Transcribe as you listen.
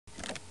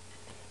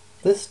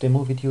This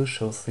demo video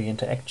shows the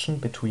interaction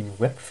between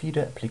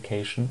WebFeeder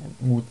application and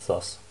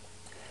MoodSOS.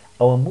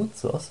 Our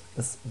MoodSOS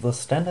is the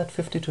standard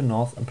 52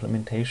 North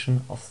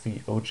implementation of the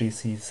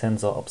OGC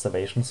sensor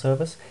observation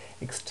service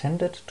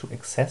extended to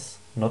access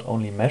not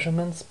only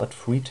measurements but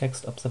free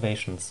text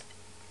observations.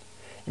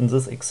 In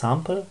this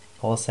example,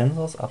 our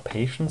sensors are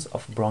patients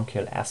of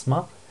bronchial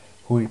asthma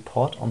who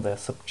report on their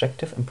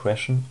subjective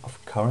impression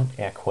of current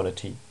air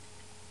quality.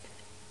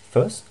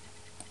 First,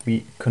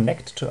 we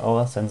connect to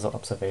our sensor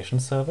observation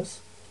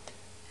service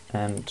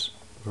and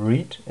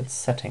read its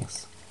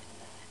settings.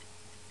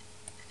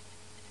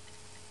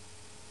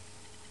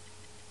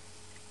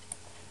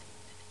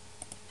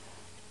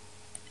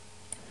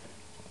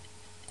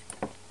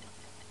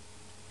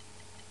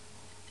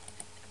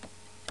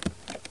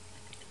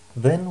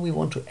 Then we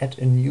want to add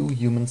a new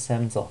human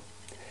sensor.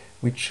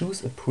 We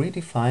choose a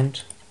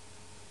predefined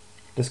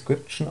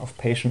description of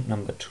patient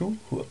number 2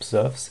 who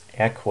observes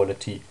air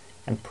quality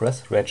and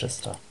press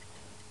register.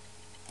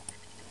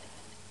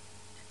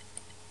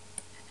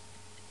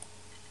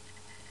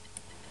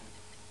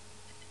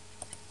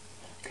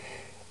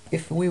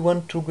 If we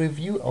want to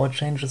review our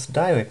changes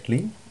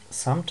directly,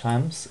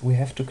 sometimes we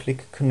have to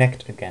click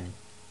Connect again.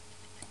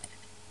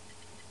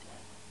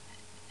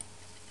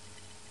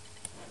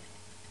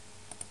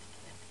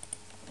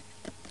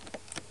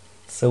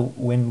 So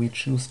when we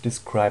choose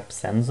Describe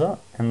Sensor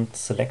and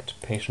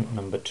select patient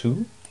number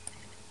 2,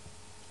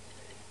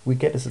 we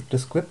get a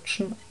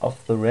description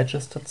of the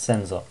registered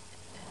sensor.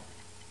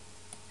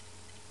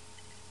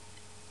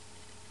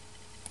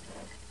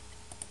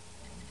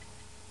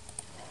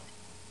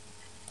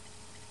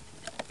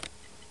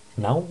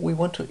 Now we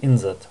want to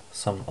insert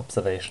some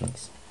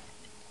observations.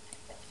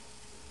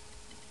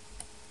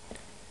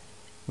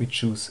 We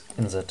choose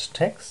Insert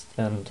Text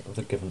and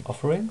the given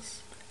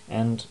offerings,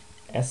 and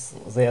as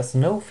there's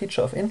no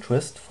feature of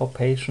interest for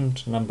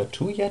patient number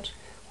 2 yet,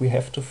 we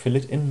have to fill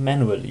it in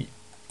manually.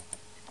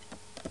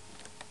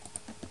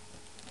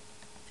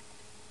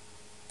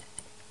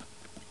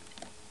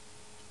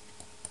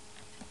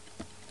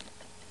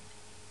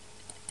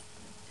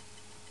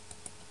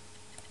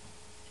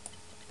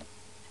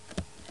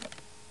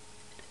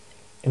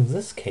 In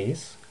this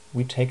case,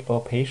 we take our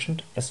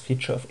patient as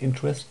feature of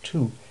interest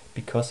too,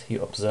 because he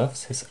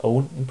observes his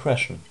own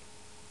impression.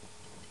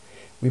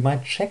 We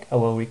might check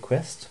our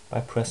request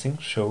by pressing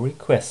Show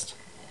Request.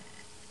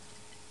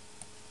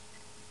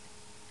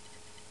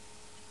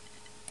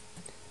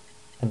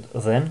 And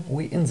then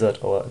we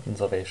insert our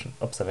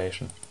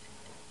observation.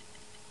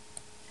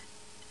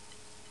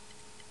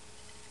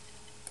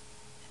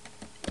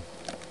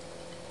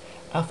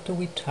 After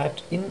we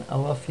typed in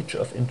our feature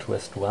of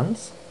interest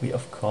once, we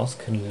of course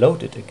can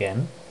load it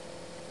again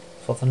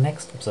for the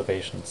next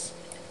observations.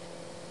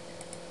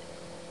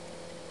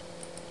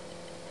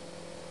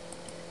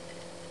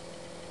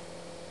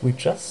 We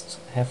just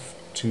have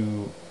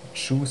to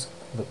choose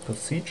the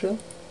procedure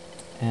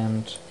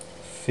and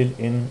fill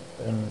in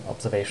an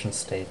observation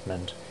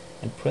statement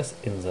and press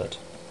Insert.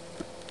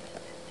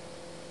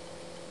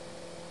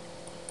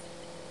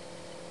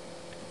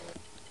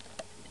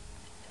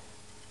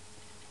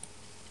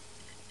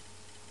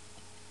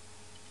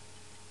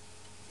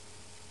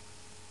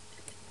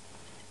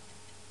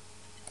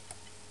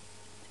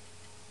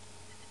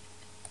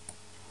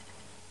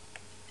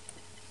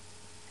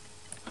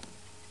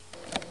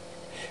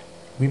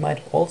 We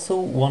might also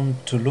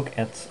want to look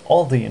at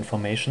all the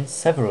information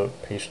several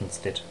patients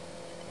did.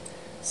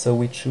 So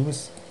we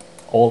choose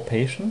all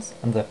patients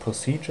and their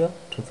procedure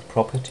to the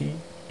property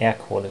air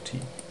quality.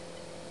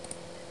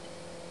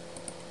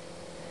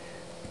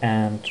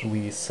 And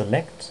we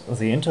select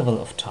the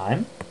interval of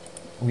time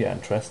we are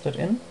interested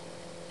in,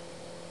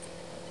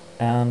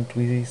 and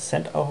we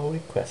send our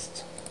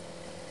request.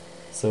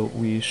 So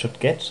we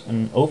should get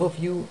an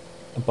overview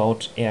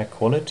about air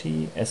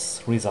quality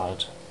as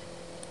result.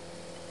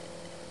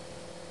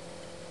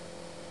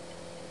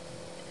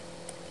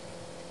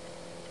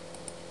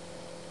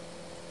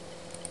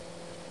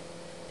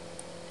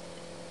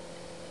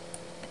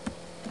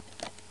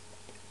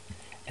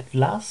 At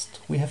last,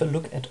 we have a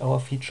look at our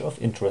feature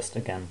of interest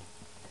again.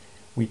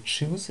 We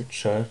choose a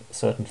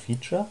certain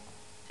feature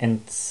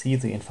and see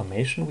the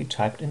information we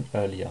typed in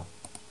earlier.